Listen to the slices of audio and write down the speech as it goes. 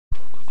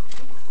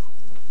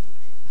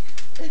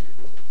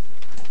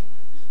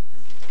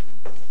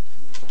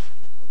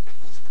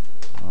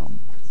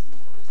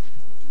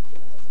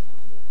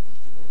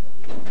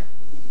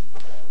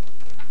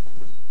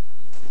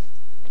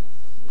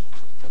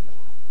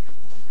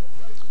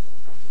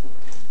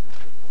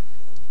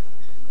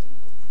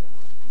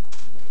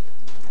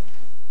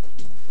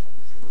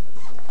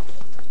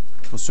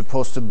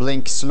supposed to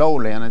blink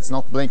slowly, and it's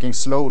not blinking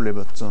slowly,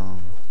 but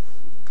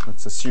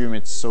let's assume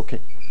it's okay.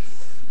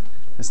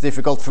 It's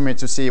difficult for me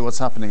to see what's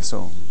happening,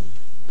 so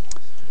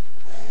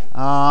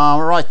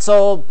right,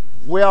 so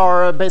we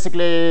are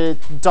basically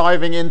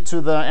diving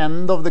into the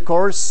end of the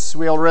course.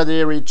 We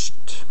already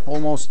reached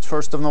almost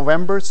 1st of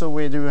November, so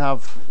we do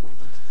have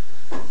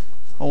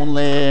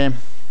only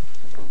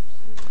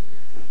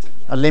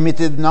a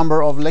limited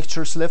number of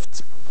lectures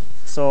left.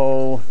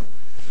 So,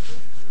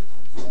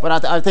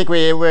 but I think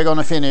we're going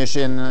to finish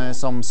in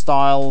some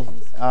style,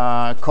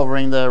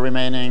 covering the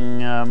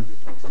remaining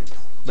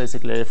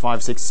basically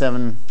 5, 6,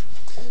 7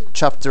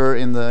 chapter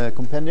in the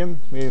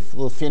compendium.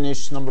 We'll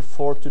finish number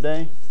 4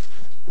 today,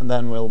 and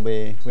then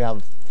we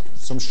have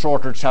some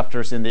shorter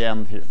chapters in the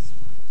end here.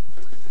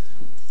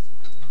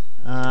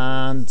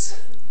 And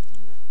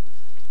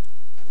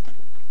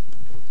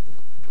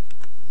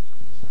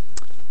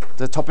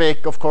the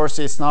topic, of course,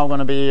 is now going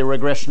to be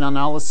regression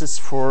analysis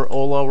for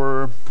all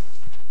our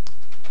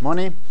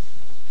money.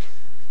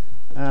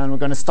 And we're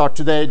going to start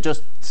today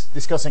just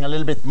discussing a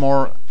little bit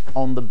more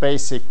on the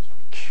basic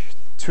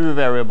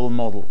two-variable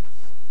model.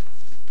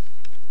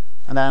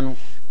 And then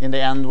in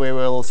the end, we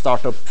will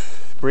start up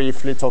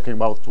briefly talking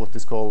about what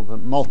is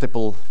called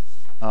multiple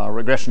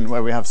regression,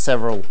 where we have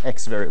several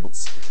x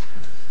variables,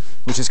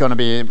 which is going to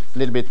be a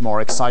little bit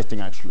more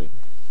exciting, actually.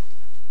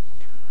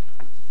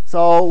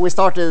 So we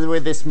started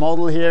with this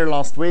model here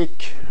last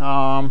week.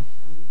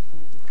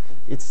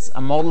 It's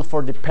a model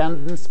for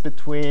dependence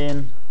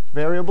between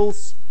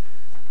variables.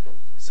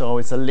 So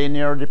it's a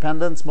linear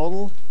dependence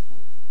model.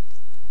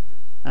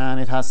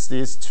 And it has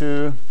these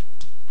two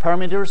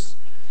parameters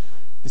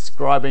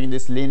describing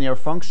this linear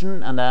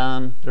function. And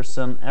then there's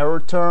an error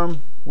term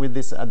with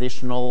this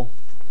additional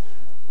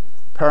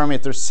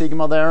parameter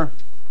sigma there,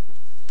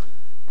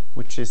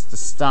 which is the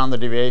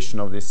standard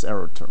deviation of this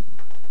error term.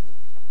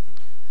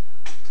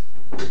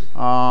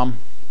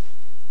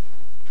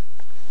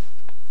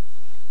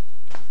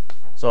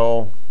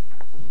 So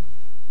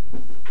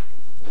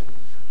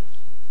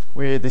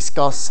we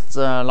discussed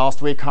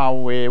last week how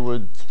we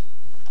would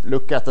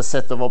look at a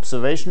set of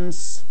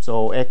observations,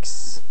 so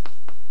x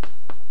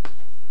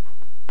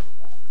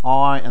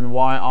I and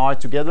yi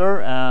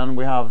together, and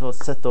we have a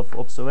set of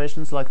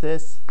observations like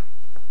this.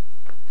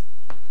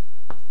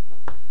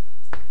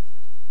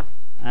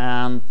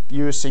 And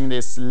using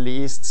this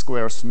least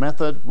squares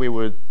method, we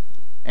would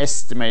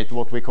estimate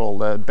what we call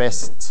the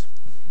best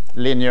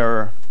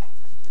linear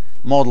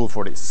model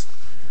for this.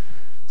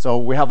 So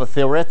we have a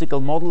theoretical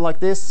model like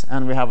this,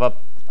 and we have a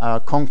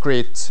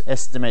concrete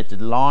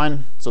estimated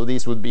line. So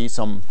these would be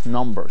some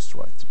numbers,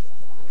 right?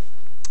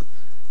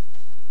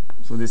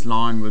 So this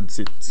line would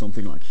sit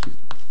something like here.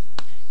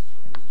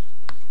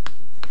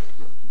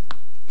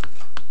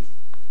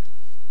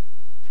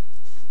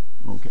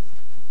 Okay.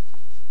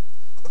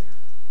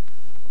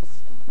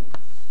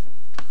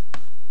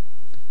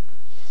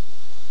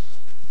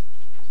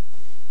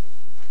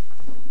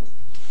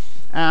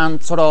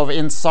 And sort of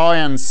in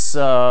science,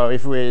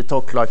 if we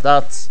talk like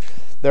that,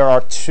 there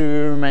are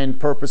two main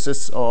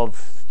purposes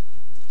of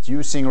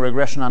using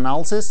regression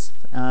analysis.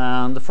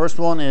 And the first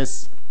one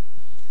is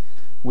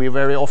we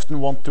very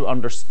often want to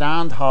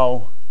understand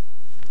how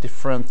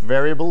different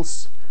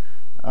variables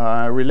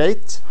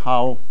relate,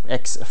 how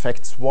x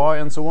affects y,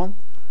 and so on.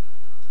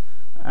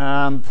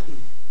 And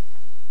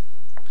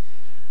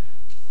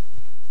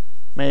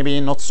maybe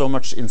not so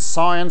much in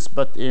science,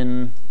 but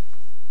in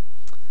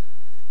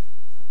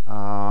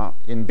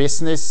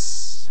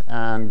business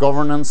and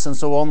governance and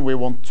so on, we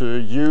want to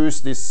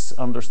use this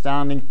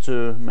understanding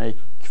to make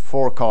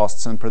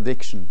forecasts and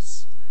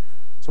predictions.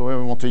 So we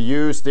want to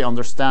use the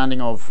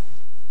understanding of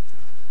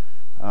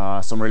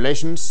some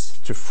relations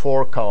to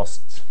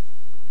forecast,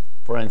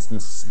 for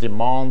instance,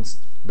 demands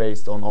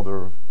based on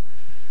other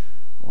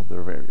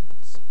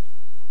variables.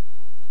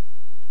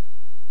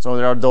 So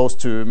there are those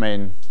two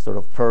main sort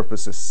of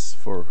purposes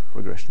for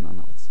regression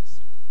analysis.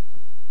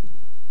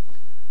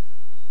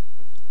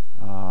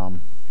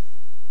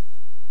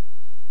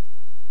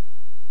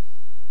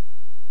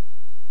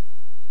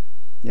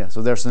 Yeah,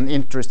 so there's an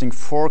interesting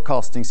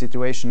forecasting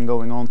situation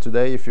going on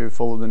today, if you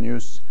follow the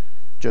news,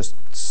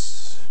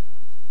 just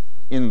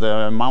in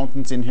the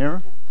mountains in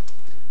here.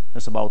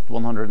 There's about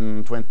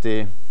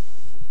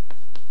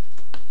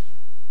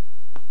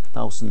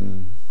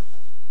 120,000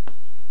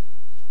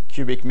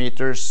 cubic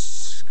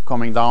meters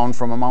coming down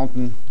from a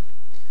mountain,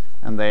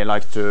 and they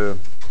like to,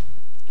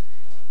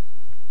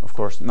 of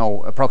course,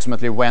 know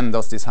approximately when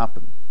does this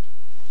happen.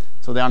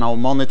 So they are now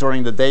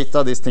monitoring the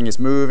data. This thing is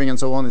moving and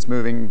so on. It's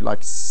moving like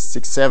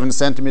 6, 7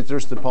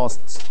 centimeters the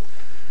past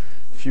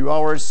few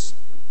hours.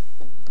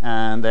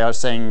 And they are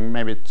saying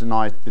maybe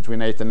tonight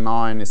between 8 and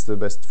 9 is the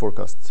best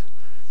forecast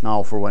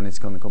now for when it's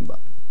going to come down.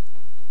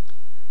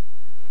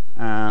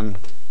 And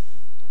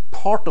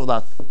part of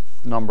that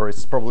number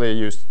is probably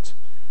used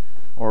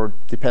or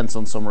depends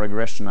on some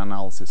regression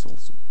analysis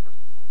also,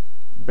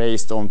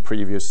 based on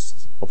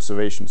previous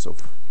observations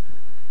of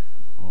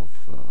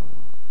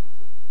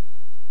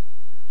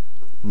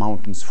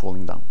mountains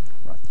falling down.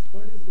 Right.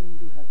 What is going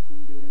to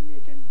happen during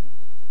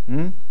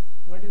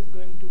What is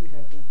going to be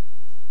happen?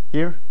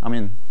 Here? I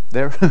mean,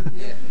 there.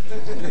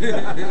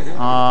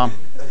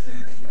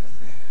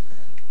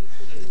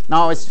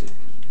 Now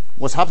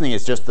what's happening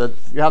is just that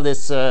you have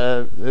this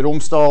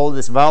Romsdal,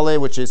 this valley,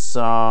 which is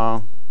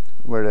where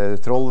the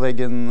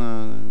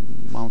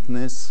Trollveggen mountain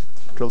is,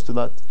 close to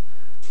that,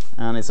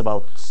 and it's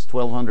about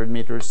 1,200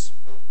 meters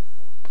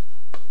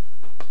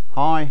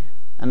high.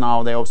 And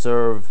now they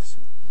observe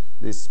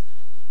this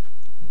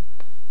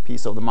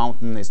piece of the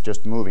mountain is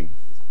just moving,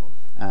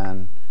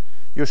 and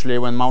usually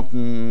when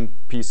mountain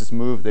pieces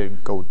move, they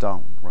go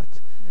down,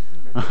 right?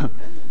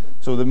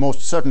 So the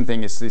most certain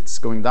thing is it's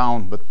going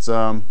down, but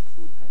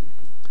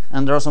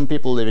and there are some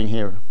people living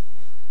here,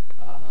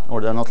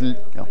 or they're not.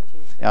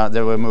 Yeah,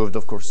 they were moved,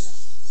 of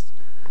course.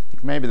 I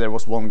think maybe there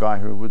was one guy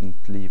who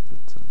wouldn't leave,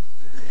 but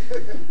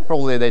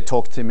probably they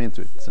talked him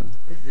into it.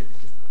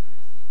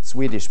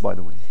 Swedish, by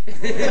the way.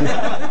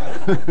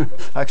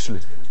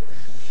 Actually.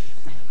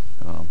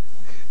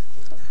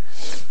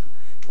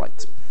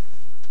 Right.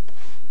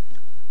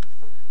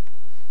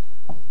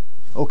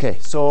 Okay,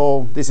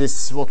 so this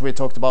is what we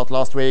talked about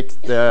last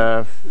week,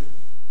 the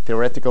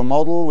theoretical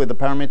model with the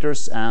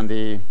parameters and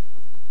the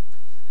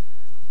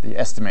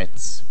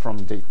estimates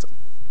from data.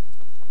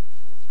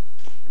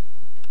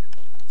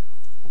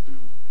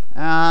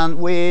 And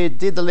we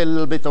did a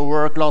little bit of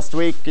work last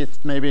week. It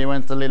maybe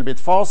went a little bit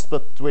fast,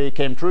 but we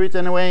came through it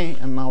anyway,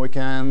 and now we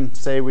can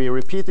say we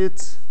repeat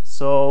it.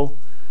 So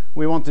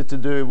we wanted to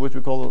do what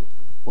we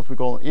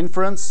call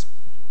inference,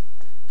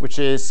 which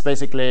is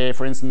basically,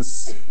 for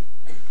instance,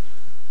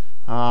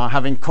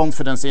 having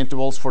confidence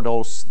intervals for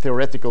those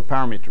theoretical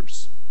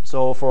parameters.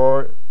 So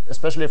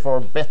especially for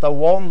beta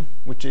 1,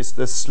 which is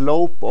the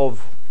slope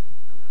of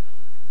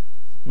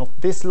not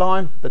this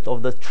line, but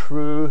of the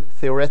true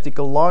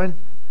theoretical line.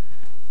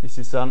 This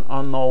is an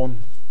unknown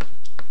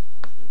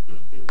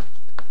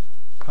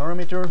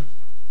parameter,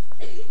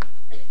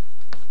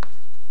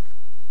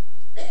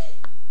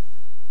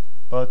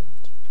 but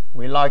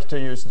we like to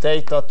use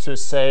data to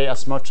say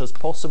as much as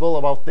possible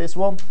about this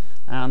one,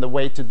 and the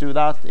way to do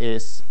that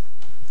is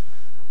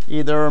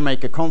either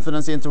make a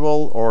confidence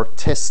interval or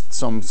test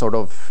some sort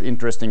of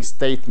interesting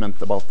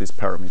statement about this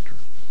parameter.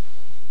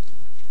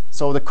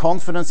 So the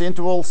confidence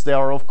intervals, they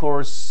are of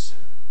course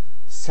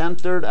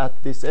centered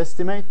at this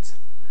estimate,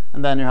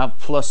 and then you have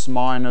plus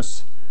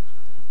minus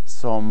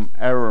some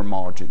error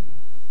margin.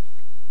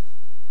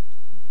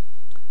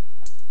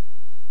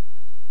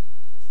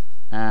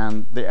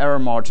 And the error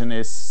margin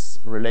is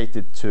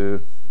related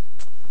to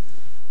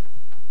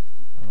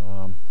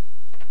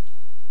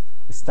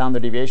the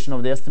standard deviation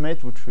of the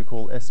estimate, which we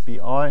call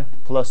SPI,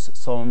 plus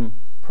some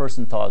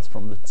percentiles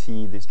from the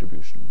t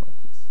distribution.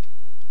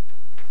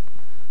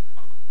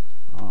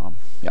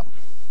 Yeah.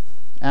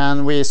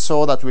 And we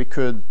saw that we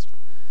could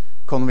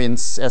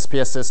convince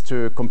SPSS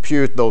to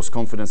compute those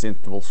confidence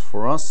intervals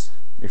for us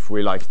if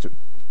we like to.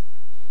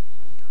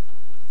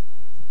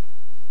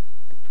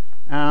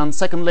 And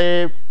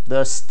secondly,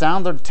 the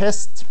standard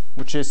test,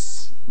 which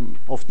is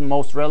often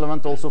most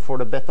relevant also for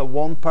the beta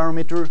 1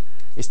 parameter,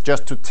 is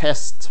just to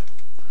test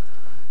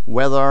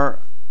whether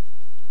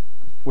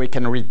we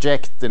can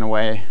reject, in a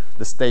way,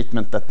 the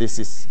statement that this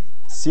is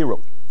 0.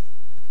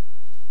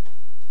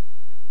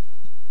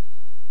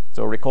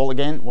 So recall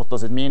again, what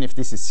does it mean if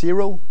this is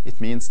 0? It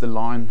means the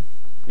line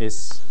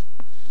is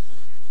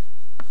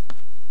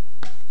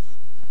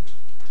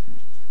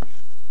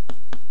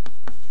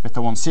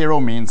beta 1 0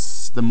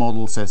 means the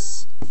model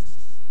says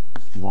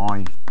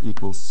y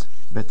equals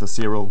beta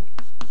 0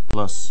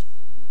 plus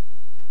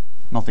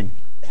nothing,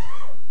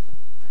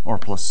 or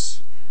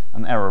plus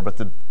an error, but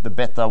the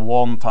beta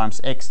 1 times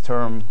x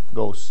term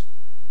goes.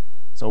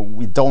 So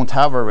we don't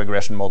have a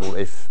regression model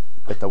if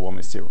beta 1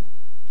 is 0.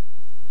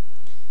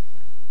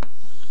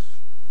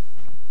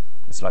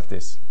 It's like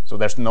this. So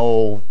there's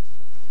no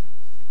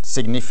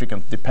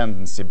significant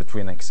dependency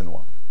between x and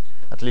y,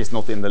 at least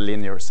not in the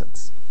linear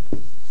sense.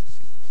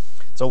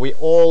 So we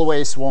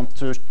always want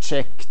to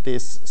check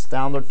this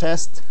standard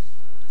test.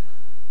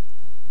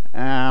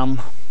 The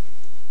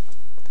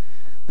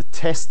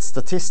test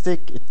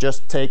statistic, it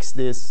just takes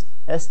this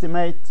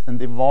estimate and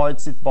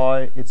divides it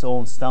by its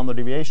own standard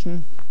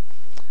deviation.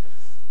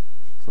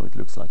 So it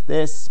looks like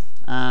this,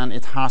 and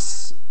it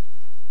has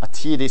a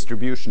t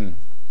distribution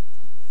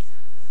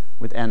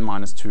with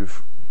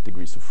n-2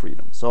 degrees of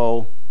freedom.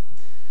 So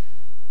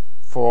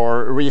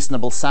for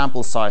reasonable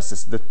sample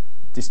sizes, the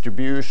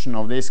distribution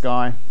of this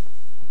guy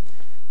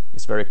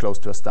is very close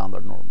to a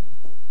standard normal.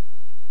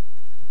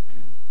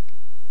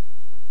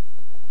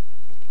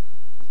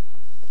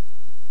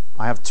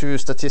 I have 2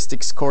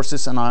 statistics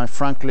courses, and I,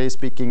 frankly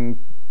speaking,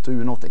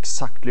 do not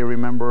exactly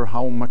remember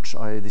how much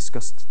I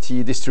discussed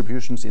t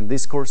distributions in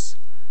this course.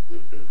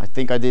 I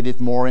think I did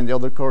it more in the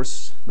other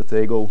course, but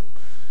there you go.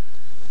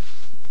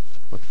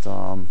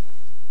 But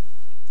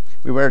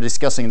we were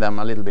discussing them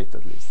a little bit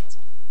at least.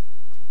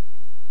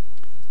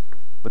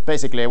 But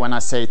basically, when I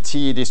say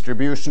t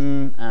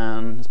distribution,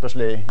 and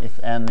especially if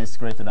n is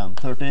greater than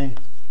 30,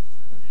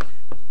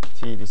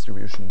 t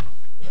distribution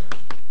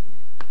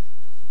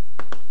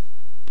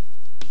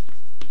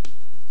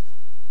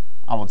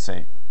I would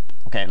say,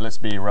 okay, let's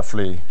be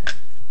roughly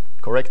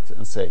correct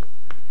and say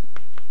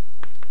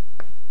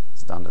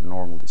standard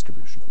normal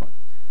distribution, right?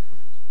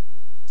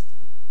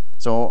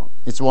 So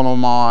it's one of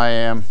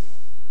my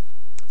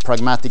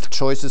pragmatic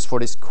choices for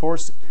this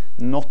course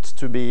not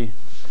to be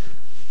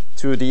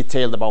too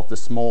detailed about the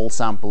small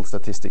sample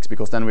statistics,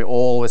 because then we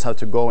always have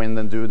to go in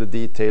and do the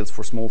details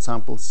for small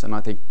samples, and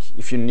I think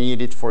if you need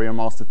it for your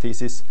master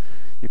thesis,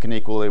 you can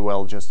equally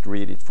well just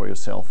read it for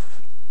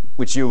yourself,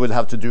 which you would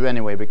have to do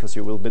anyway, because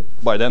you will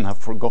by then have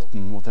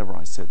forgotten whatever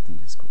I said in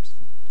this course.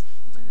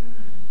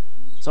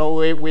 So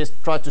we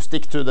try to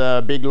stick to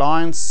the big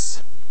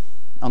lines,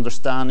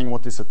 understanding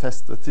what is a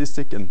test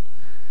statistic, and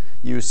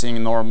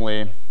using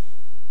normally,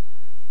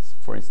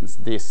 for instance,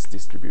 this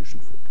distribution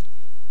for it.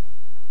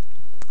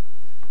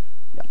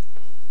 Yeah.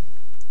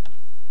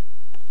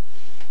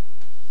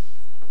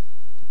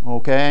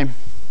 Okay.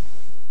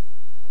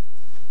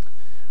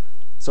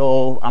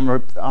 So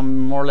I'm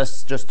more or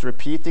less just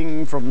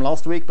repeating from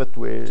last week, but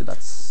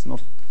that's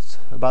not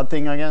a bad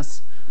thing, I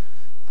guess.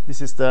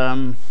 This is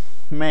the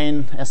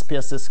main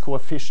SPSS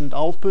coefficient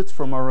output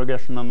from our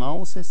regression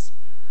analysis.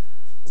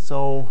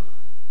 So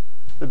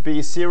the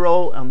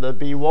B0 and the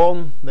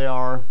B1, they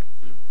are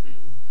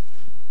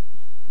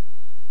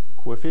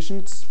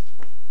coefficients.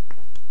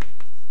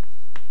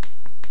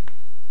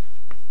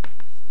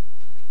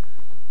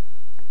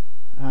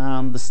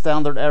 And the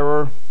standard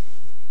error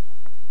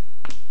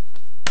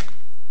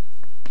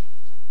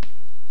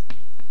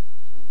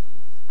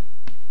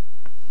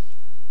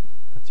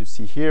that you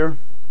see here,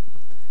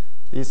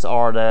 these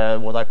are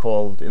what I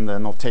called in the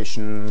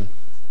notation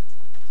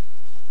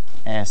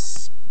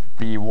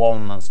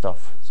SB1 and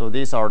stuff. So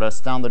these are the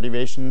standard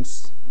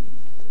deviations.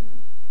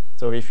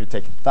 So if you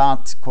take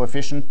that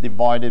coefficient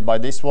divided by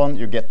this one,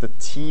 you get the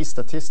t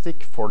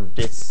statistic for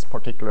this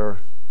particular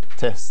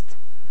test.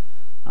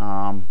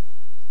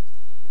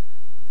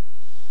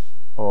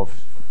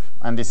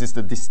 And this is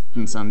the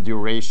distance and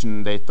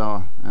duration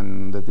data,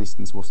 and the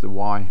distance was the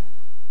y.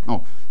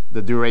 No,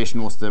 the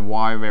duration was the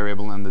y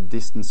variable, and the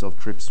distance of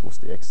trips was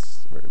the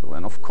x variable.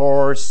 And of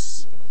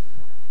course,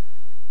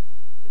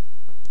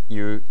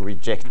 you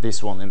reject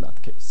this one in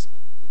that case.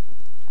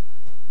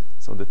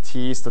 So the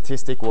t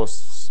statistic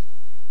was,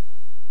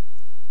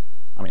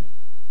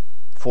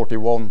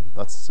 41.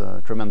 That's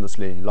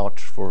tremendously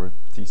large for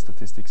t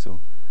statistic. So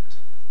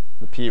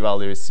the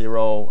p-value is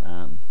 0,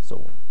 and so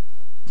on.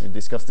 We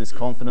discussed this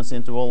confidence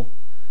interval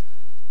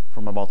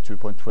from about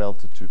 2.12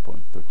 to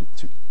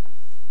 2.32,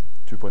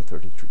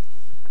 2.33.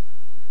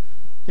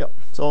 Yeah,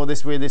 so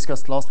this we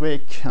discussed last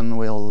week, and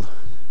we'll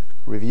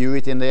review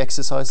it in the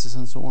exercises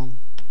and so on.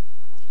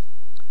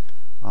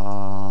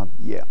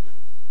 Yeah.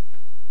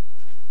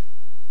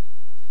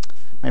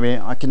 Maybe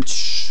I can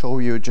show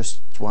you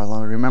just while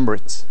I remember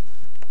it.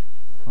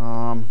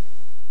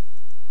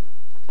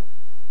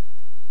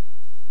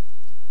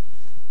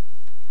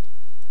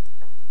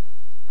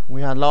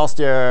 We had last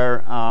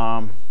year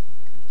a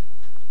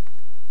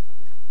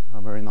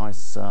very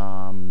nice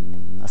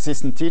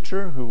assistant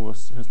teacher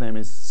whose name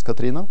is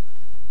Katrina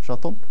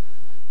Chaton,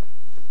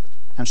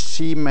 and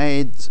she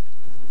made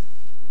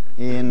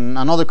in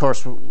another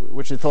course,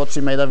 which she thought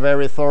she made a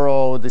very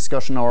thorough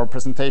discussion or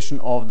presentation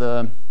of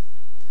the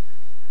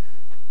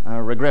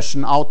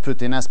regression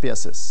output in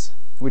SPSS,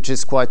 which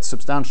is quite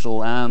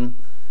substantial. And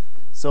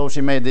so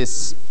she made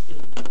this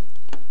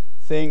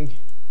thing.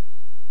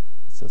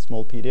 It's a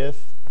small PDF,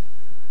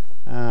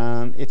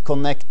 and it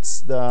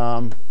connects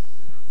the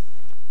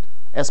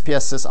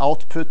SPSS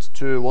output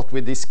to what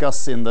we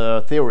discuss in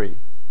the theory.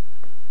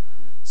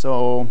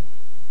 So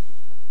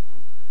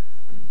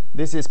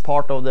this is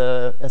part of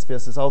the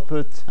SPSS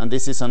output, and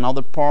this is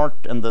another part,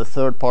 and the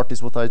third part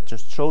is what I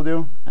just showed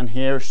you. And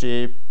here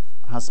she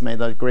has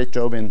made a great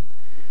job in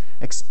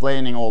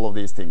explaining all of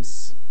these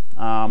things.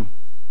 And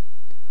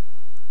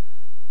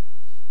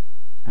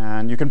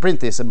you can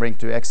print this and bring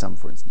to exam,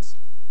 for instance.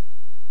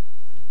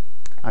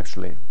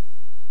 Actually.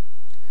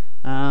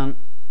 And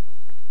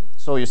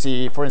so you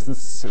see, for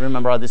instance,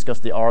 remember I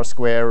discussed the R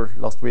square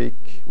last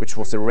week, which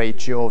was the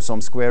ratio of some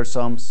square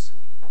sums.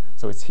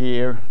 So it's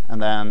here,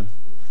 and then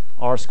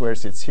R square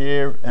sits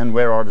here, and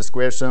where are the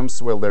square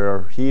sums? Well, they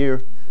are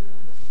here,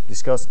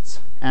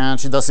 discussed.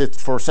 And she does it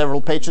for several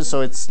pages,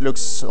 so it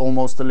looks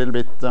almost a little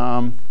bit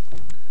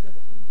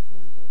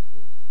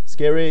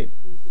scary.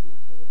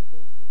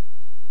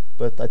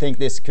 But I think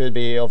this could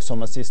be of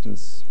some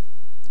assistance.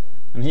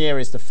 And here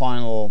is the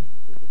final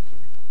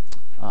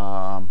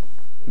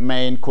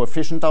main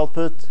coefficient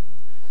output.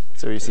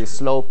 So you see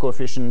slope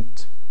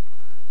coefficient,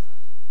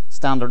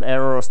 standard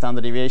error or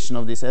standard deviation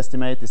of this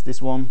estimate is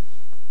this one.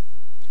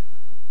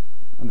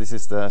 And this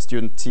is the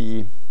student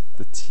t,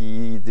 the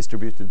t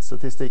distributed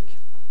statistic.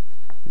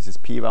 This is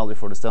p-value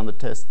for the standard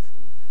test.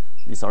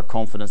 These are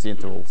confidence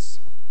intervals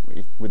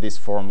with this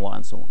formula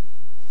and so on.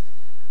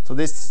 So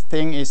this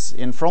thing is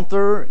in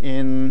Fronter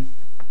in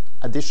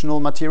additional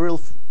material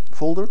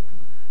folder,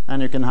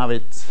 and you can have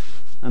it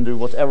and do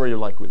whatever you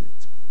like with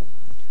it.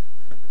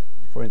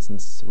 For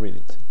instance, read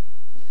it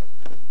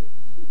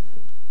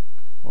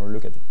or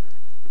look at it.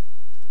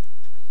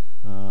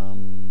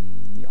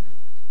 Yeah.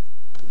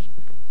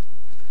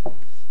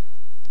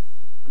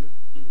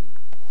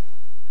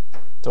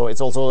 So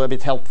it's also a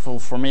bit helpful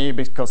for me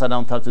because I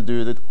don't have to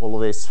do all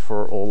of this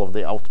for all of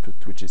the output,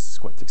 which is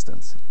quite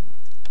extensive.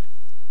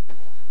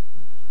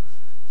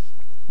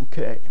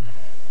 Okay.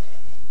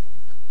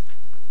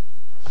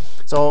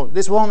 So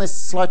this one is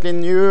slightly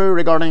new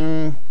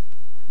regarding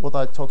what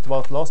I talked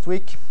about last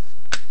week.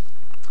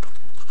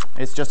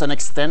 It's just an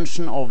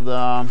extension of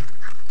the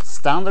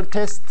standard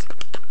test,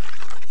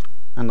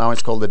 and now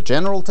it's called the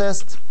general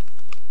test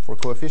for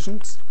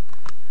coefficients.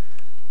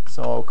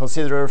 So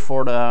consider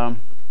for the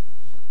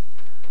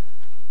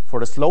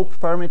slope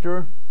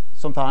parameter,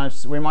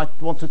 sometimes we might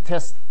want to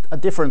test a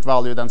different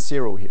value than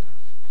 0 here,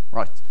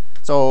 right?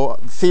 So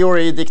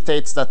theory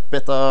dictates that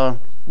beta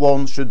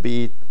 1 should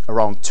be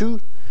around 2,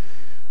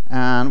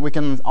 and we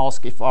can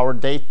ask if our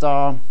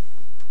data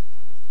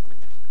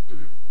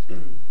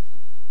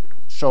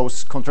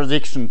shows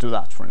contradiction to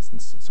that, for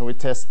instance. So we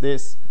test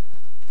this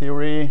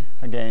theory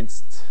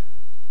against,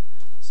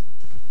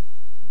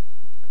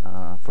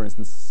 for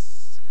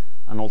instance,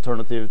 an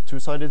alternative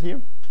two-sided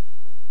here.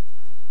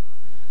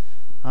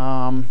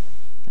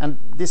 And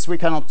this we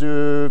cannot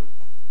do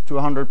to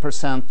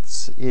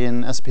 100%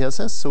 in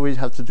SPSS, so we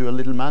have to do a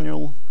little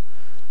manual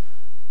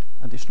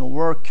additional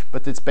work,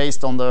 but it's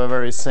based on the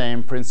very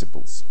same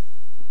principles.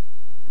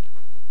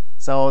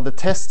 So the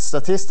test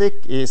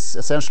statistic is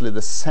essentially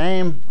the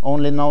same,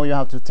 only now you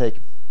have to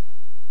take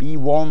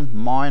B1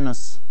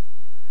 minus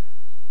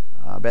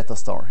beta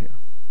star here.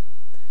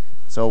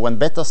 So when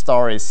beta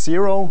star is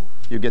 0,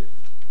 you get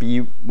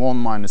B1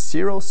 minus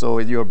 0, so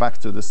you're back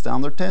to the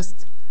standard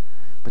test.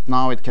 But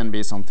now it can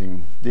be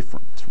something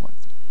different, right?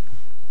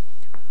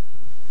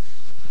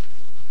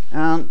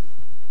 And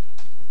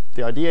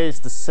the idea is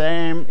the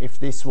same. If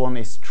this one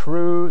is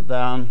true,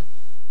 then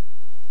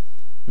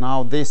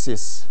now this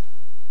is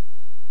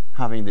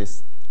having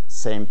this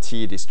same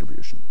t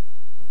distribution.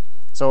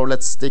 So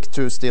let's stick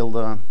to still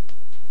the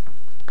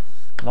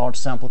large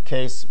sample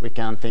case. We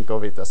can think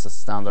of it as a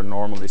standard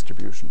normal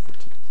distribution for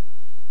t.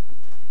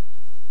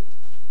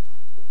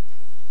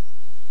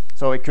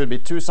 So it could be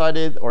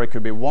two-sided or it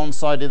could be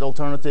one-sided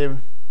alternative,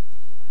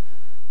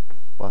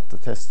 but the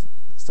test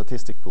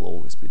statistic will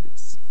always be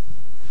this.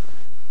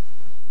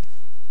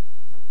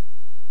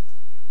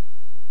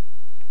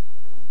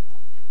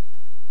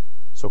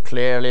 So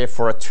clearly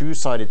for a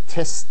two-sided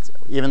test,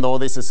 even though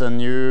this is a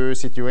new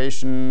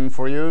situation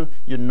for you,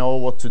 you know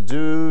what to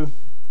do,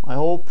 I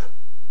hope.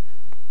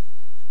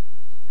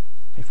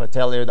 If I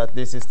tell you that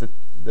this is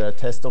the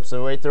test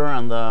observator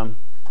and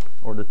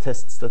or the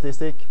test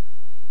statistic,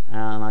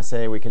 and I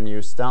say we can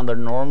use standard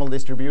normal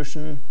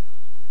distribution,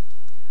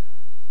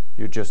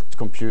 you just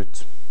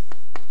compute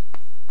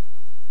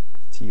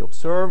t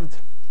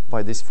observed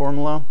by this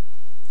formula,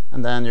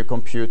 and then you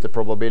compute the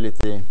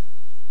probability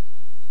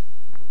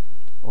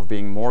of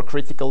being more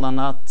critical than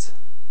that,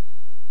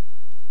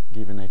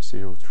 given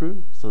h0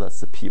 true, so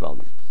that's the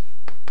p-value.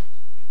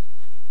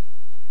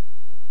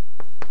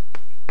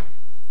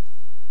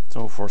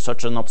 So for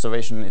such an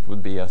observation, it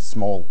would be a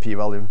small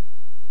p-value,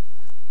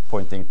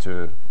 pointing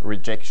to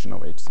rejection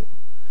of h0.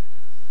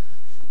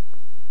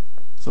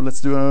 So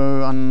let's do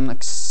an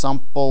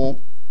example.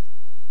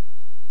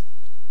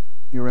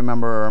 You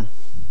remember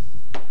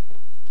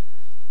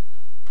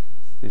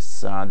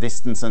this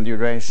distance and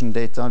duration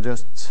data.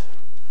 Just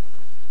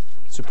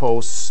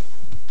suppose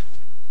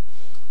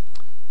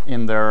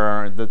in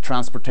the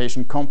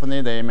transportation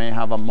company, they may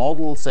have a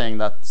model saying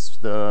that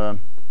the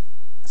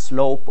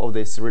slope of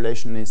this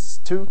relation is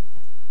 2,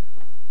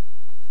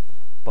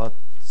 but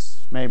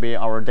maybe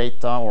our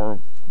data, or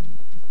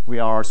we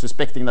are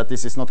suspecting that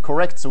this is not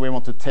correct, so we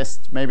want to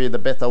test maybe the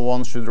beta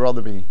 1 should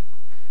rather be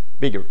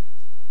bigger.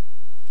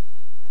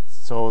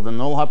 So the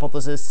null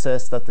hypothesis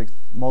says that the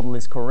model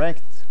is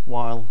correct,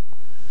 while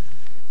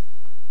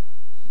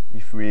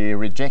if we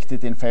reject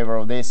it in favor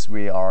of this,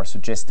 we are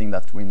suggesting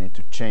that we need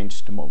to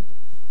change the model.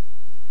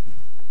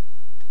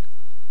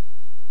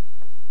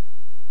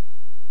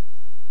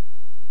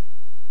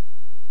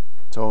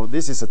 So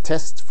this is a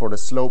test for the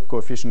slope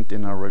coefficient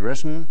in a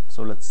regression.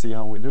 So let's see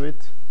how we do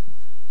it.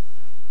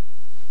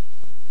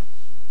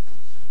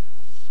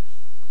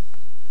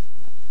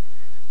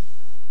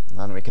 And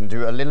then we can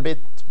do a little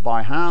bit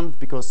by hand,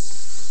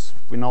 because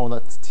we know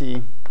that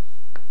t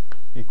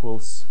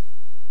equals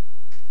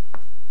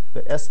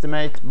the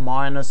estimate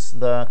minus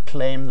the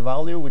claimed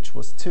value, which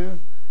was 2,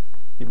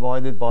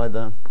 divided by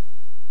the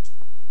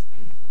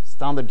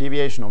standard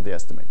deviation of the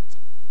estimate.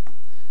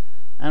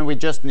 And we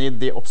just need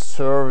the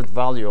observed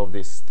value of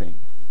this thing.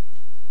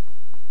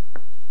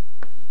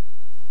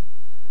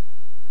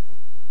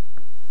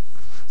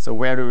 So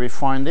where do we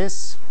find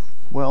this?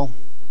 Well,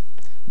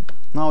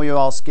 now you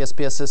ask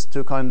SPSS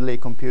to kindly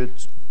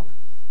compute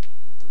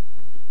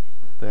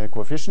the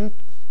coefficient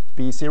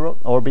B0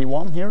 or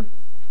B1 here,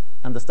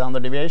 and the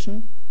standard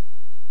deviation.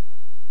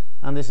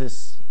 And this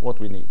is what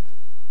we need.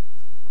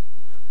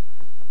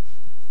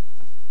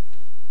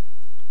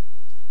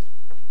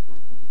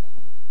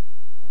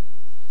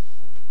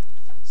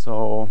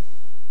 So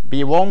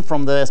B1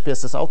 from the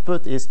SPSS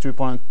output is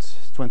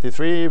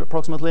 2.23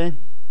 approximately,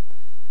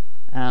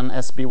 and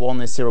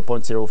SB1 is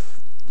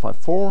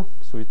 0.054.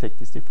 So you take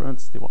this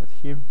difference, divide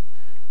here,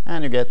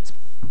 and you get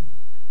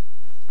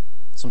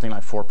something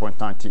like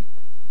 4.19.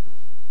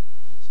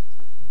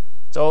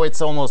 So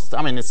it's almost,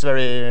 I mean, it's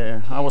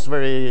very, I was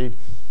very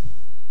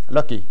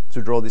lucky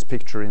to draw this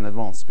picture in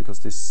advance, because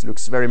this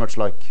looks very much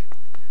like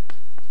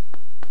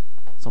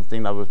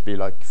something that would be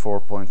like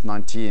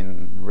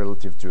 4.19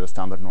 relative to a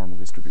standard normal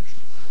distribution.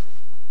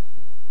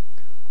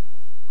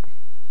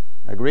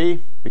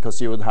 Agree? Because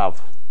you would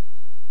have,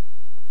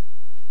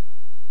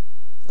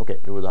 okay,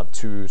 you would have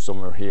 2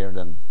 somewhere here,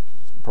 then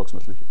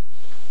approximately here.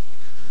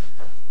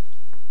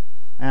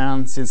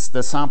 And since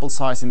the sample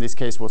size in this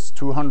case was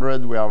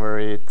 200, we are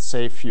very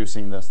safe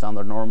using the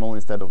standard normal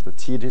instead of the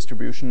t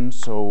distribution.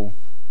 So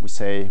we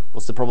say,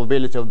 what's the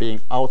probability of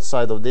being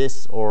outside of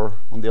this or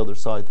on the other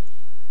side?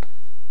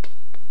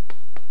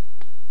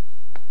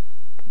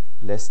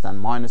 Less than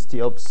minus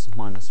t ups,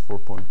 minus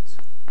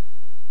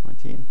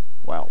 4.19.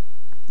 Well,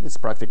 it's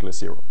practically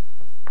 0.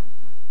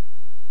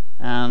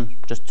 And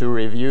just to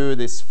review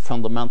this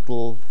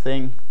fundamental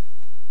thing,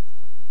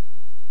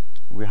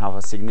 we have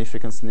a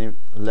significance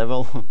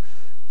level,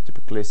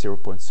 typically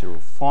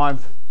 0.05.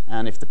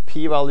 And if the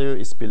p-value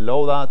is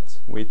below that,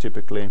 we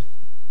typically,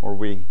 or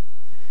we,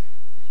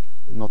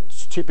 not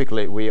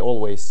typically, we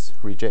always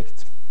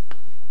reject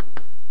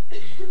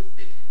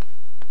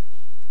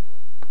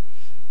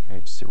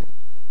H0.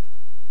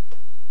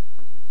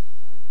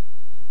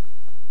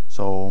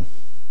 So,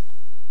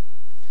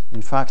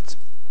 in fact,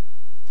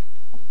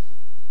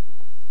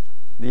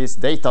 these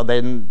data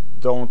then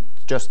don't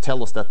just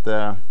tell us that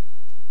the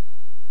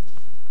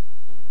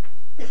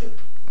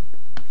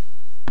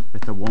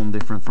beta 1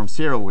 different from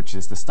 0, which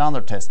is the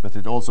standard test, but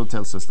it also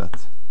tells us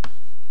that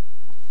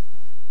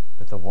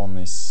beta 1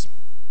 is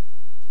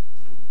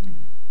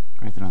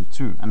greater than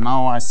 2. And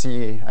now I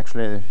see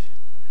actually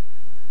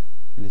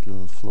a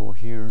little flaw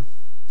here,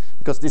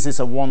 because this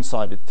is a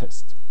one-sided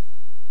test.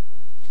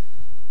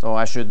 So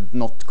I should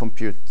not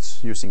compute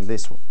using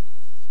this one.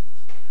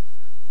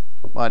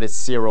 But it's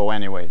 0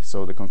 anyway,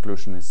 so the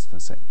conclusion is the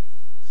same.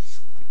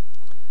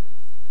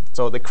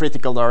 So the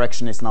critical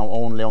direction is now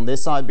only on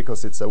this side,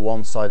 because it's a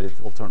one-sided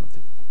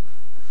alternative.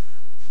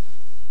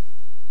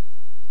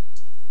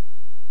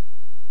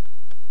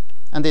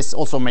 And this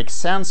also makes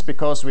sense,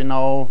 because we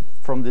know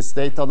from this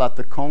data that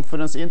the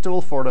confidence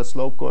interval for the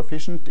slope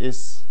coefficient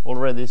is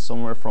already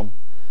somewhere from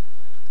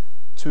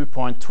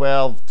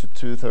 2.12 to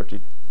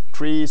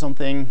 233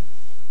 something.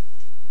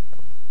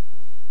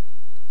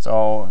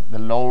 So the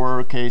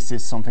lower case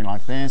is something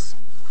like this.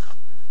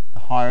 The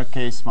higher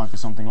case might be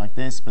something like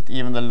this, but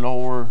even the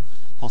lower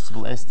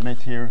possible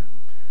estimate here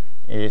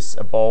is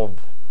above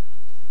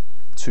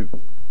 2.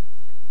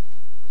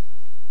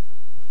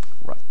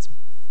 Right.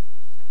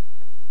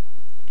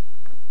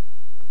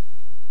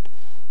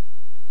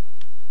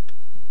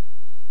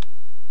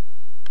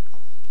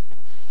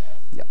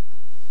 Yeah.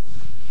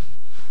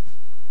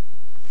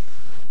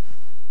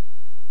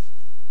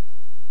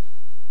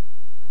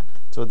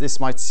 So this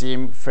might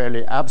seem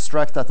fairly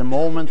abstract at the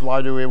moment.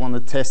 Why do we want to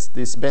test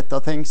these beta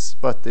things?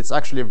 But it's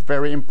actually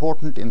very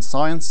important in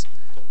science,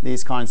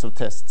 these kinds of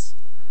tests.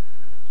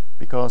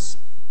 Because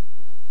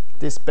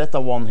this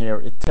beta 1 here,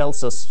 it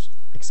tells us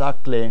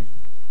exactly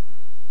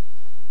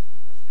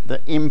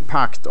the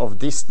impact of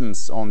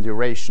distance on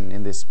duration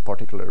in this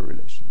particular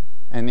relation.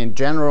 And in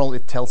general,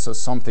 it tells us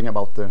something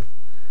about the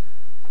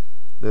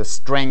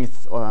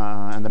strength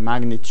and the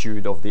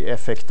magnitude of the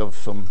effect of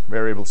some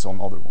variables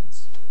on other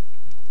ones.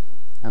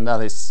 And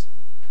that is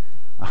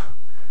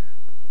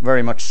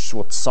very much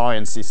what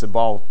science is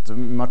about.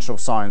 Much of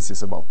science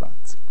is about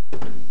that.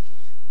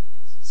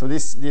 So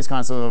these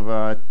kinds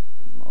of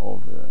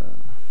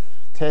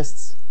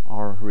tests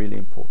are really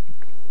important.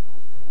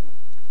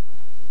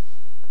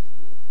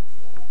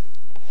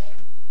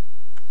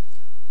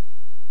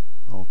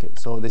 Okay,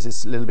 so this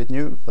is a little bit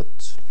new,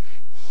 but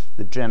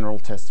the general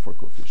test for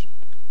coefficient.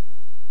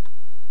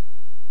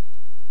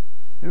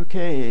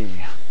 Okay.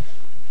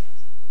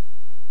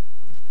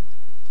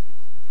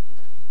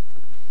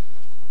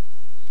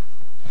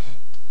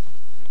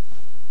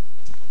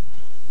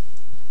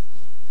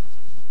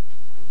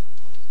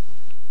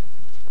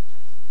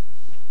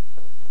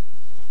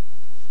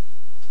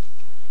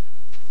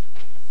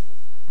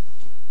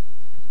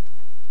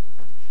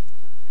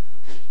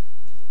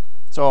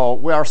 So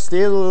we are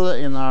still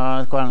in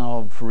a kind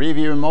of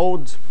review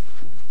mode,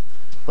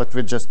 but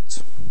we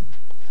just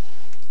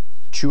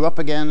chew up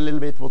again a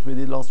little bit what we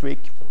did last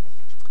week.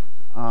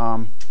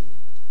 So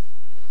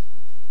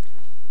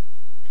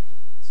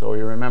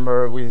you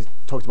remember we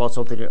talked about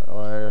something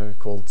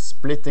called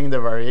splitting the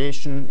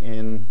variation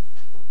in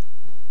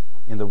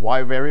the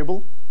y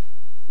variable.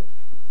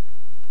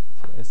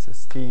 So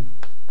SST is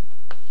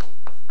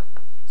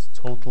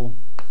total.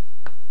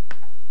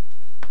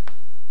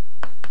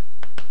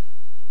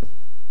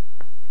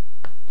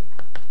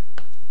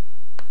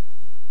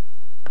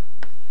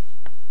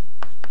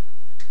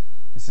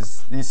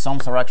 These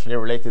sums are actually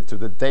related to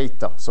the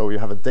data. So you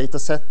have a data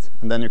set,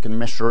 and then you can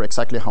measure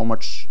exactly how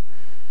much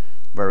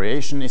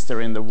variation is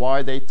there in the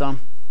y data,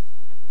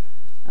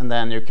 and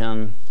then you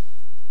can,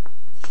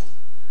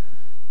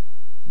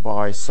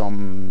 by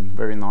some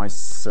very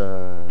nice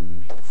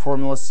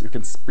formulas, you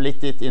can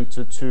split it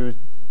into two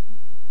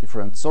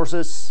different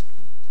sources.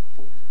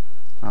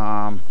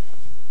 Yeah,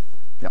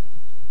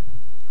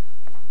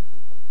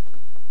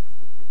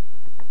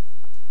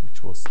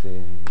 which was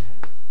the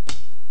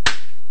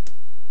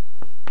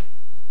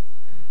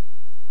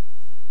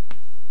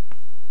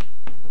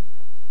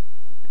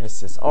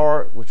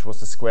SSR, which was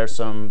the square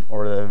sum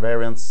or the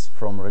variance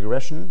from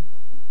regression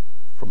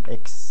from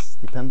X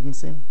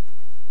dependency.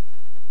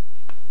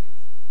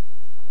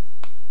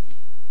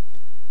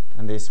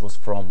 And this was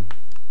from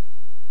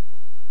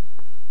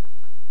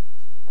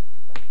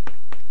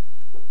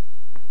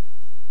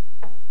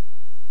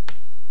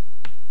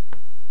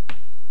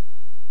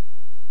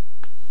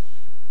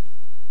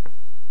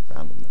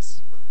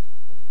randomness.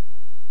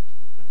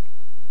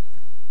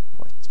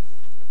 Right.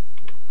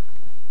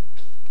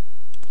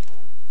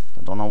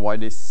 I don't know why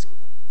this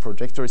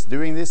projector is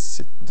doing this.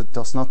 It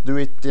does not do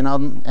it in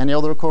any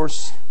other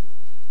course.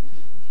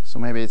 So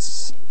maybe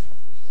it's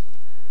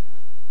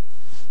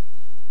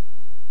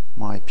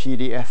my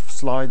PDF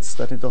slides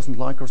that it doesn't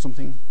like or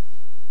something.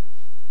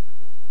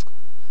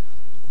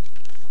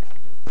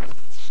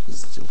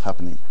 It's still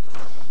happening.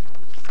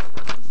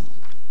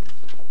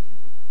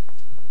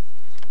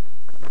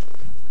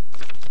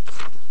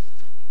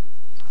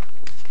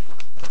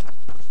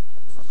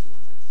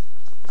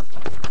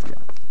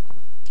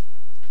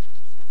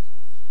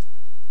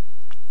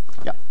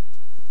 Yeah.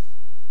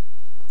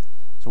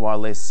 So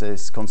while this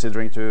is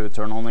considering to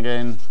turn on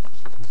again,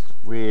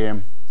 we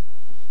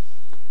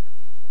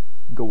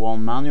go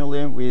on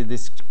manually. We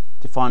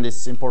define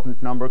this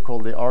important number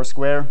called the R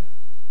square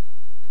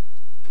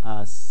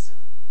as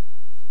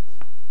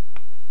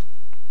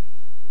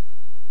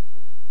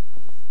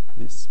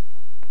this.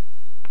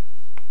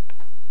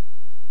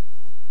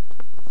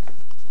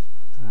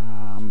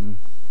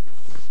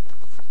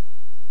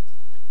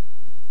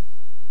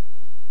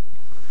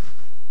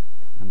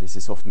 And this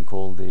is often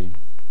called the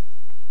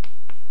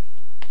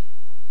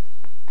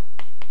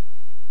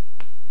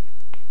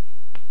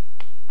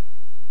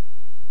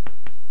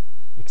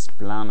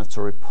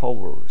explanatory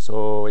power.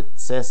 So it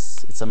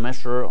says it's a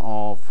measure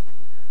of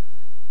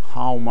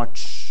how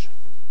much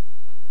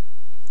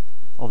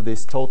of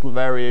this total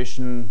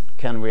variation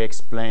can we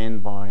explain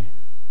by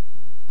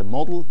the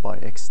model, by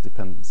X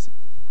dependency.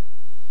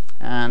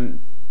 And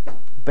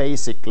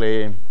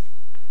basically,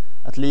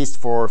 at least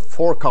for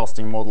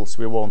forecasting models,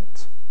 we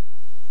want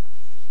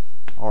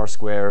R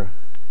square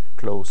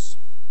close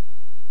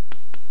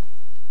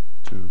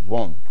to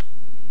 1.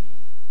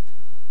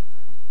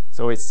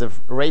 So it's the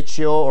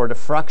ratio or the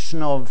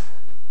fraction of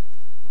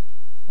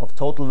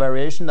total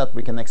variation that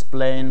we can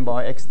explain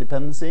by X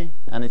dependency,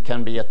 and it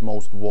can be at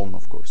most 1,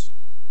 of course.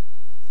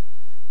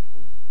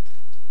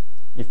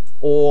 If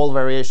all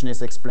variation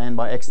is explained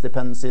by X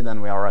dependency,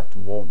 then we are at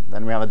 1.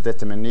 Then we have a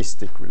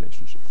deterministic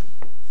relationship.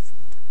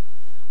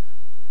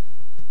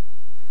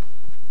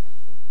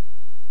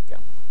 Yeah.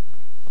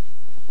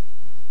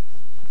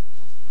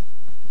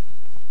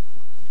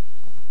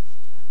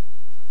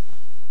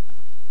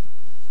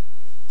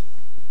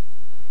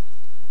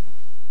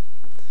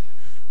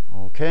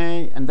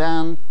 Okay, and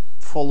then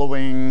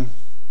following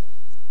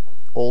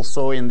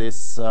also in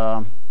this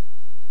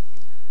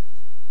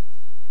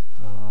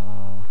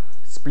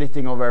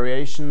splitting of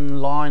variation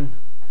line,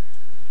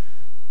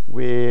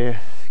 we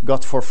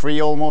got for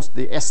free almost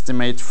the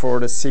estimate for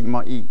the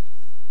sigma E.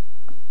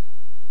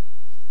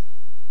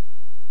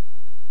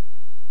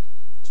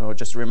 So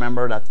just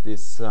remember that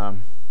this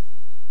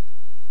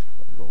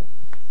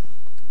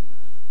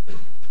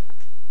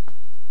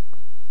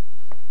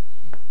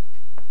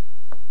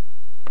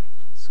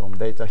some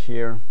data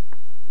here.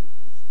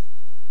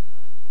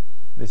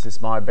 This is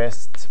my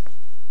best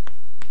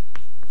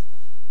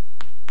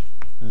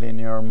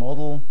linear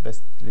model,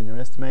 best linear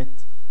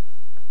estimate.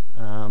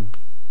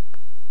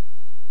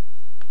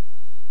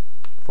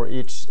 For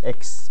each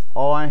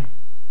xi,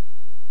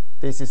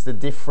 this is the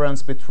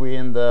difference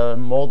between the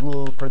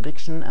model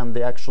prediction and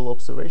the actual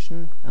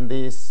observation, and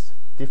these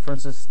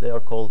differences, they are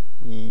called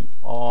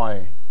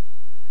EI.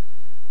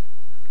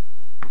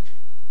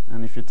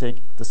 And if you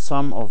take the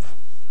sum of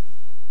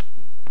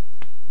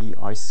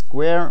EI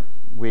square,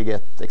 we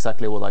get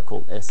exactly what I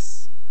call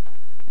SSE.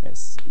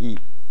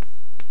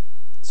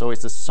 So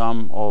it's the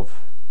sum of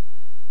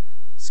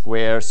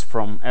squares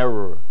from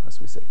error, as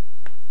we say.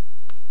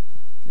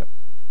 Yep.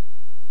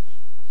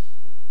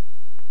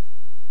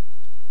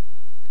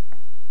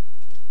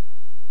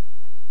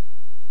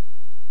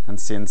 And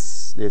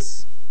since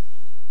this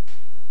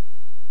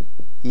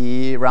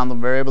E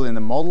random variable in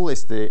the model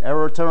is the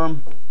error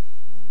term,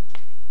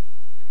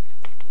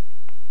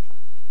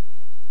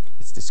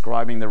 it's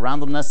describing the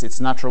randomness,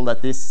 it's natural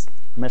that this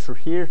measure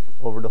here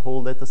over the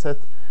whole data set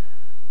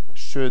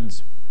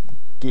should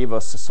give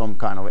us some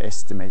kind of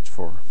estimate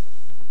for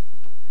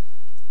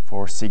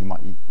sigma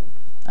E.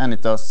 and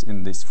it does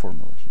in this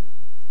formula here.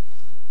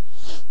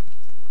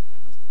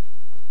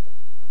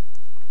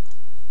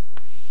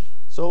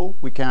 So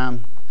we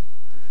can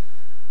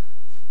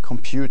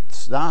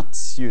compute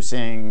that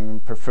using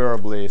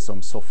preferably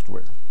some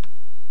software.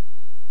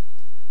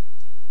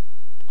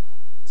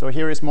 So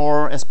here is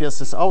more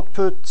SPSS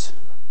output.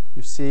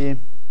 You see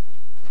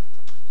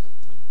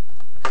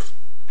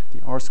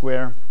the R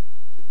square.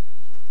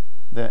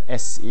 The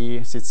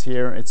SE sits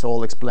here. It's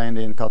all explained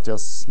in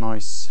Katja's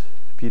nice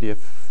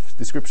PDF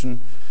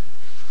description.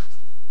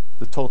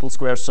 The total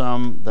square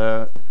sum,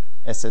 the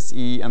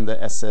SSE, and the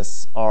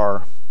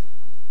SSR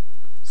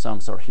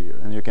sums are here.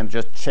 And you can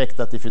just check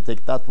that if you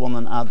take that one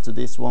and add to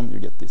this one, you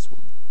get this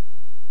one.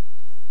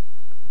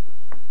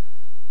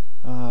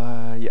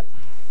 Yeah.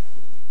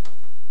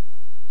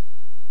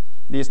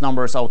 These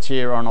numbers out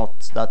here are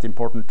not that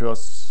important to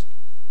us.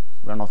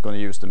 We're not going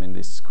to use them in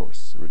this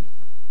course, really.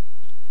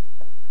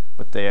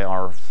 But they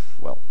are,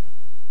 well,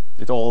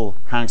 it all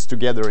hangs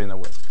together in a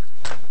way.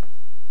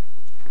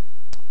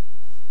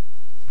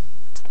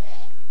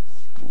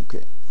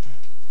 Okay.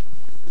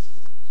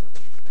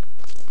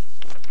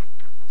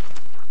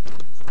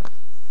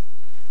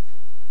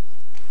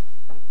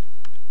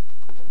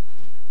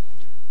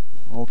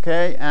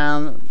 Okay,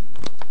 and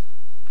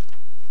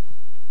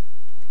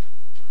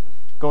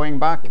going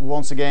back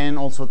once again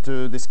also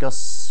to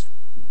discuss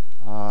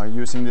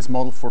using this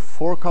model for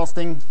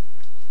forecasting.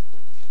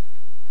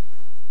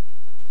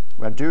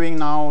 We are doing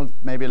now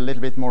maybe a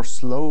little bit more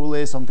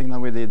slowly, something that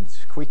we did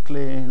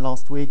quickly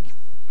last week.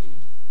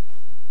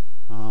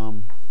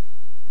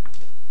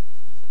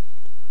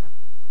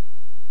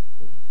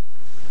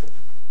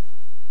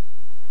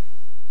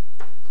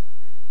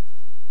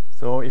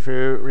 So if you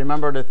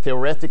remember the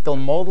theoretical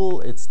model,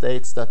 it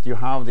states that you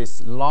have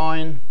this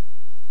line,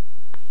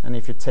 and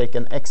if you take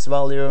an x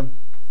value,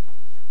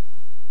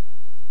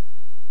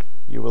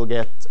 you will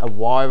get a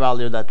y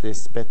value that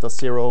is beta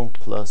 0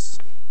 plus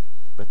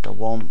beta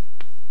 1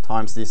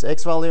 times this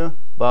x value,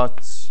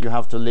 but you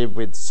have to live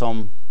with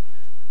some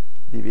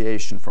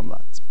deviation from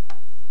that.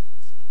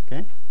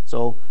 Okay,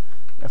 so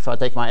if I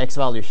take my x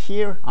value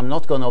here, I'm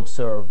not going to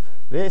observe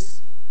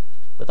this,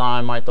 but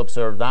I might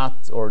observe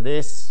that, or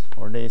this,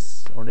 or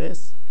this, or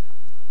this.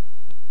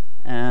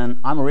 And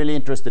I'm really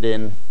interested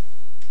in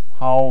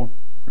how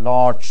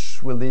large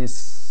will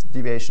these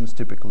deviations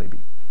typically be.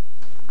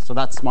 So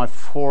that's my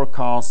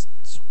forecast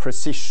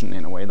precision,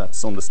 in a way,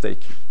 that's on the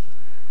stake here.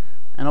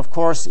 And of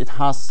course, it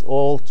has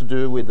all to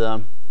do with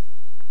the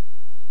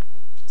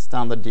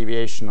standard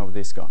deviation of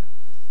this guy.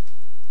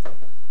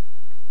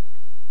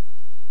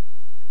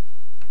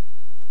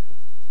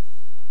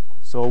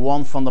 So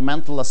one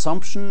fundamental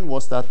assumption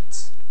was that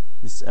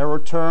this error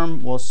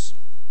term was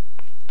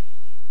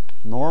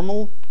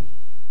normal.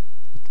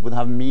 It would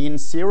have mean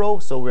 0,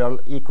 so we are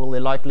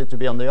equally likely to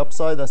be on the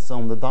upside as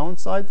on the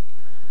downside.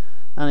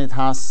 And it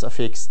has a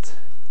fixed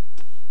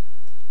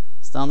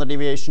standard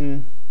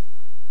deviation.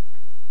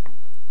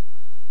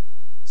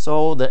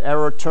 So the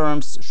error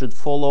terms should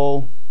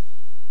follow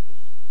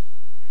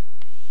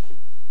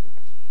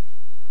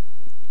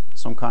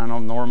some kind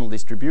of normal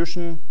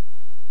distribution.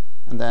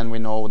 And then we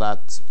know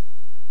that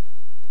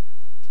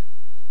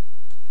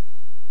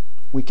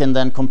we can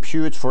then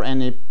compute for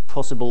any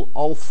possible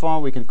alpha.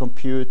 We can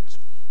compute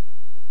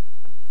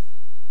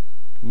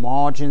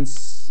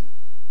margins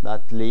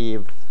that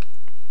leave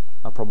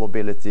a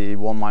probability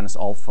 1 minus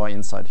alpha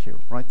inside here,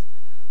 right?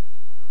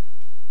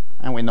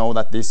 And we know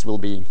that this will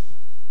be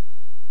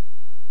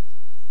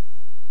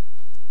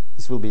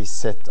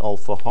set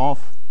alpha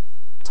half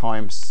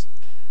times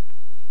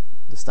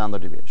the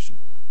standard deviation.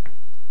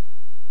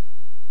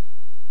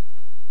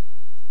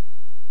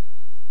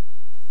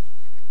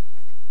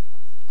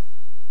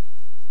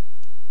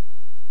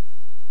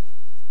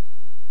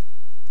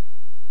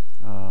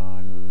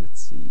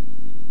 Let's see.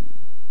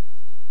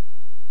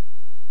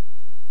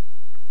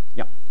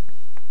 Yeah.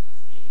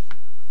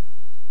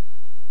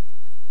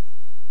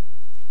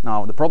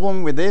 Now the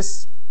problem with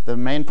this, the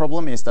main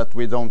problem is that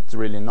we don't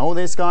really know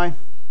this guy.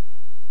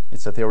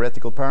 It's a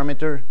theoretical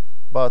parameter,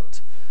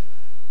 but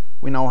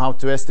we know how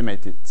to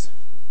estimate it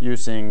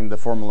using the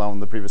formula on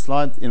the previous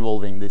slide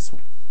involving this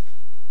one.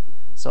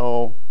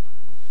 So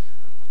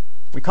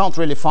we can't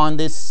really find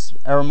this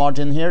error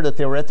margin here, the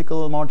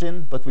theoretical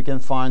margin, but we can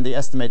find the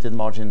estimated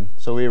margin.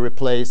 So we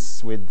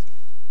replace with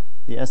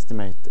the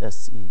estimate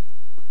SE.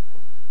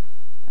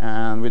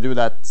 And we do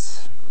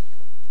that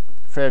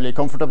fairly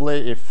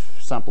comfortably if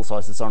sample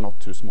sizes are not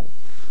too small,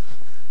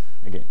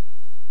 again.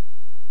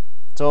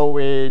 So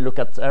we look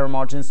at error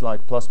margins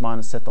like plus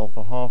minus set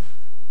alpha half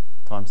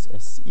times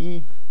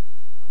SE.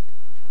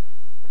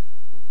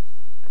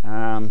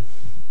 And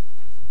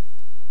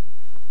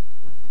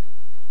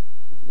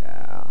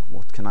yeah,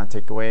 what can I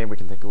take away? We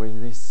can take away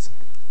this.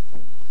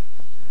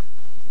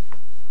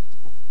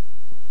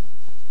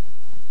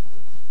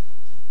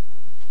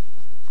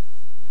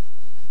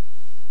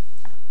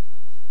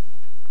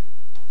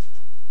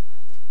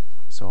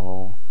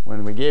 So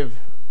when we give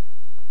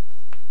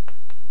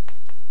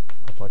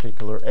a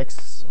particular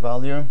x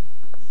value,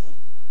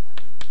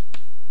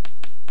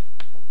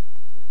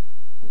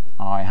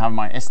 I have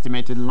my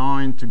estimated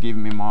line to give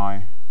me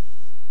my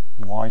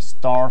y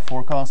star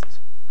forecast.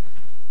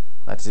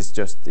 That is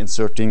just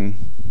inserting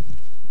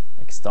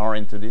x star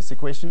into this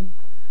equation.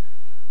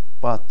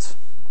 But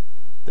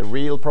the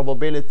real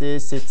probability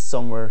sits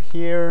somewhere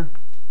here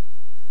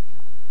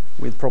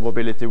with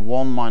probability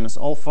 1 minus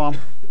alpha.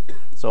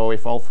 So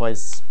if alpha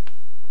is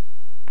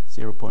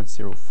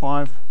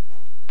 0.05,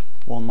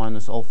 1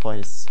 minus alpha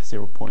is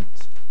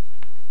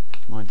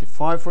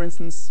 0.95, for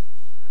instance.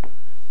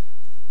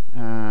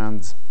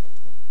 And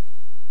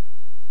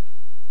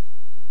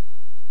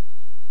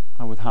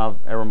I would have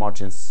error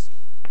margins,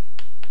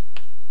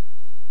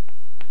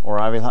 or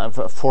I will have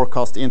a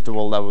forecast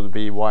interval that would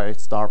be y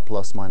star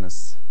plus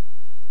minus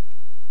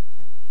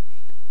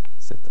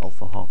set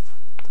alpha half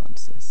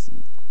times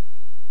SE.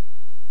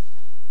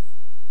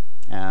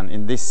 And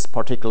in this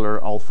particular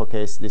alpha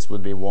case, this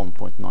would be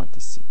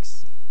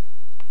 1.96.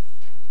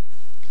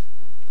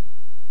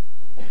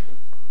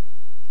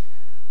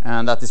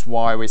 And that is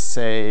why we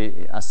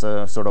say, as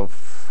a sort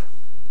of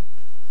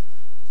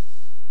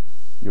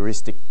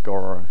heuristic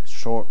or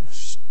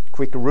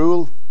quick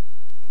rule,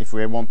 if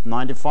we want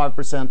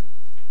 95%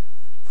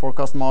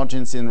 forecast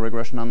margins in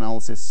regression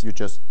analysis, you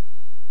just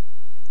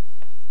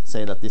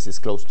say that this is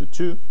close to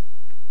 2,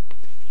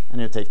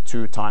 and you take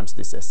 2 times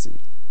this SE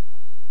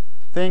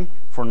thing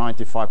for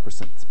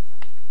 95%.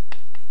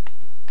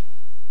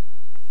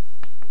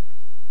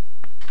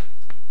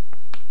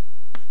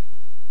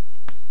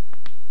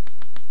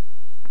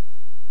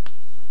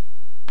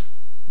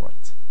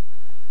 Right.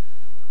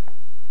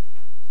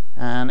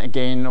 And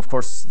again, of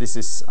course, this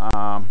is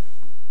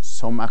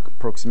some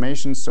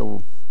approximation,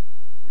 so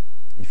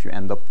if you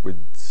end up with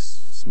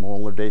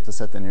smaller data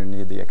set and you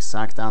need the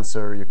exact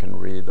answer, you can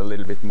read a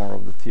little bit more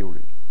of the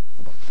theory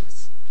about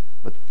this.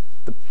 But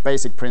the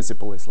basic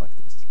principle is like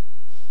this.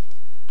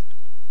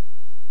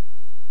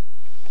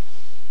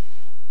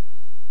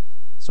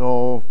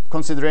 So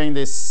considering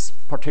this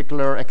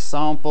particular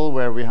example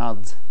where we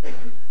had,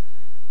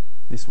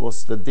 this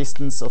was the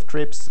distance of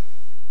trips,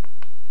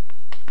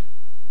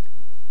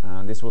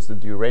 and this was the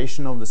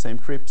duration of the same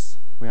trips.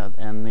 We had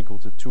n equal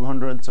to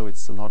 200, so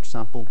it's a large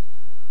sample.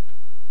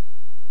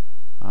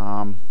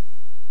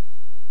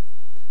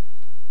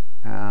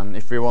 And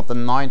if we want a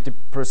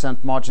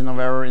 90% margin of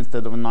error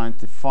instead of a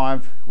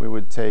 95, we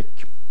would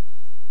take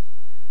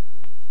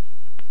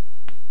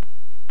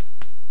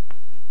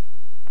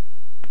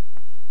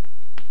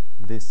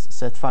this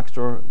set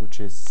factor, which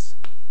is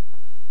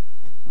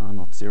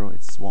not 0,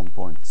 it's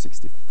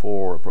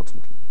 1.64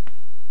 approximately.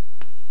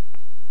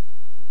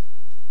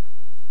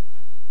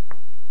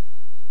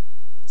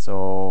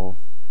 So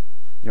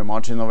your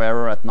margin of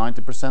error at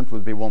 90%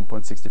 would be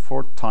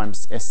 1.64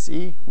 times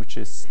SE, which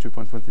is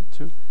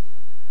 2.22.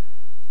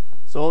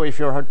 So if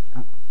you're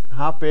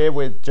happy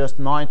with just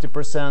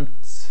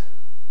 90%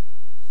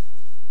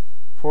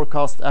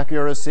 forecast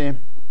accuracy,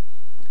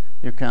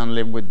 you can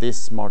live with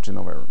this margin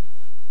of error.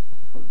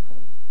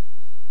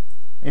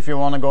 If you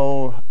want to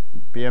go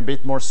be a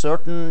bit more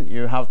certain,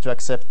 you have to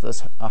accept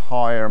a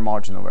higher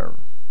margin of error,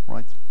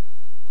 right?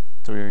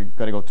 So you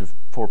got to go to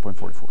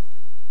 4.44.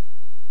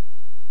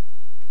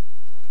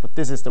 But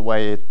this is the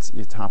way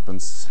it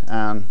happens,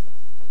 and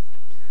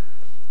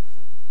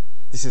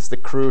this is the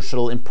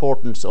crucial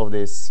importance of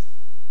this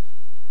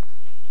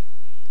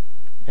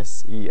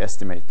SE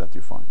estimate that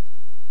you find.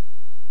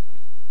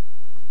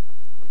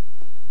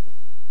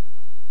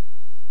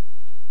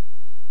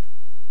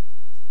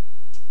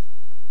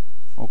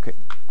 Okay,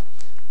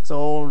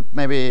 so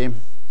maybe,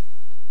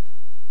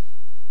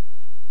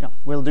 yeah,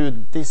 we'll do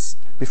this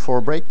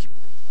before break,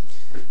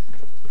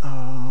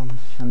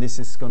 and this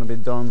is going to be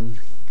done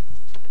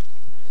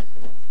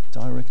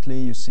directly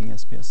using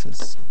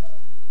SPSS,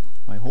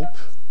 I hope.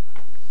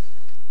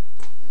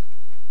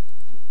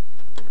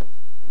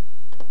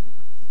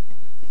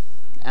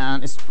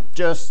 And it's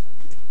just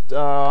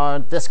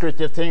a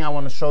descriptive thing. I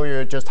want to show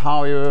you just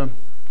how you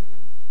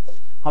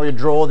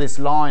draw this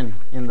line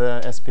in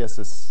the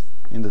SPSS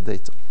in the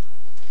data.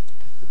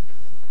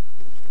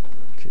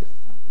 Okay.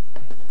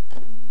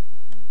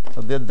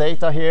 So the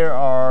data here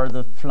are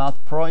the flat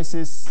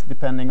prices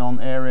depending on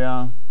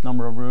area,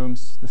 number of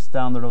rooms, the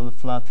standard of the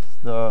flat,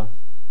 the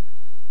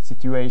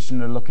situation,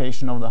 the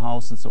location of the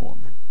house, and so on.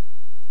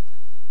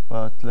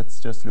 But let's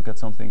just look at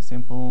something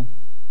simple.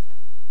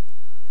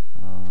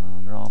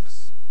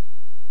 Graphs.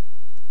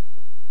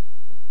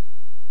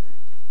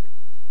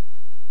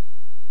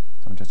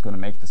 So I'm just going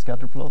to make the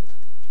scatter plot.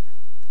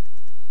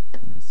 It's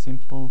going to be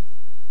simple.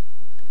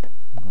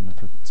 I'm going to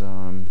put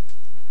the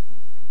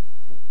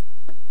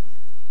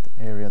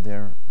area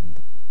there and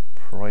the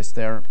price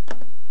there,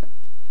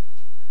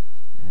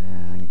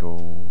 and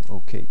go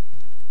OK.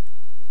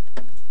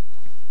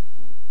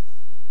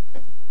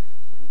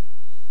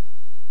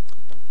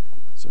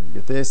 So you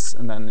get this,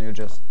 and then you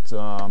just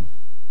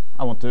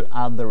I want to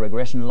add the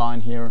regression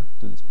line here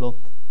to this plot.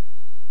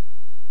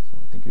 So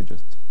I think you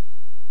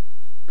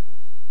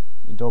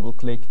double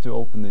click to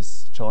open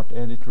this chart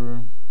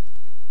editor,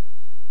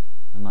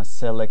 and I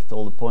select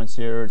all the points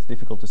here. It's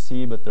difficult to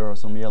see, but there are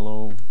some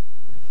yellow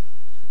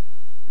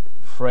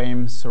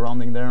frame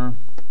surrounding there,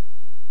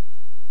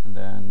 and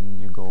then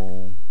you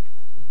go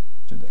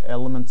to the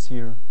elements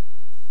here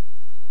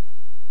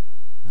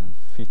and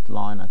fit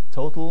line at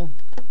total.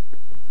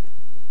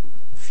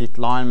 Fit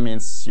line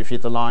means you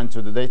fit a line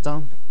to the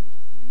data.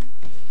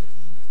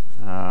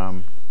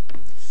 Oh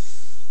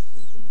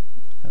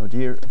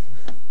dear.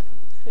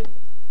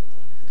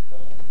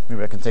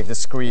 Maybe I can take the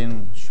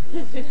screen.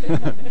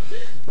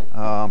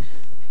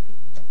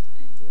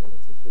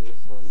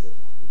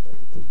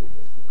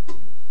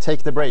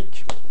 Take the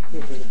break.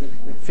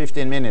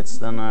 15 minutes,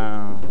 then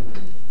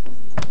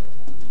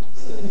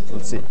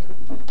let's see.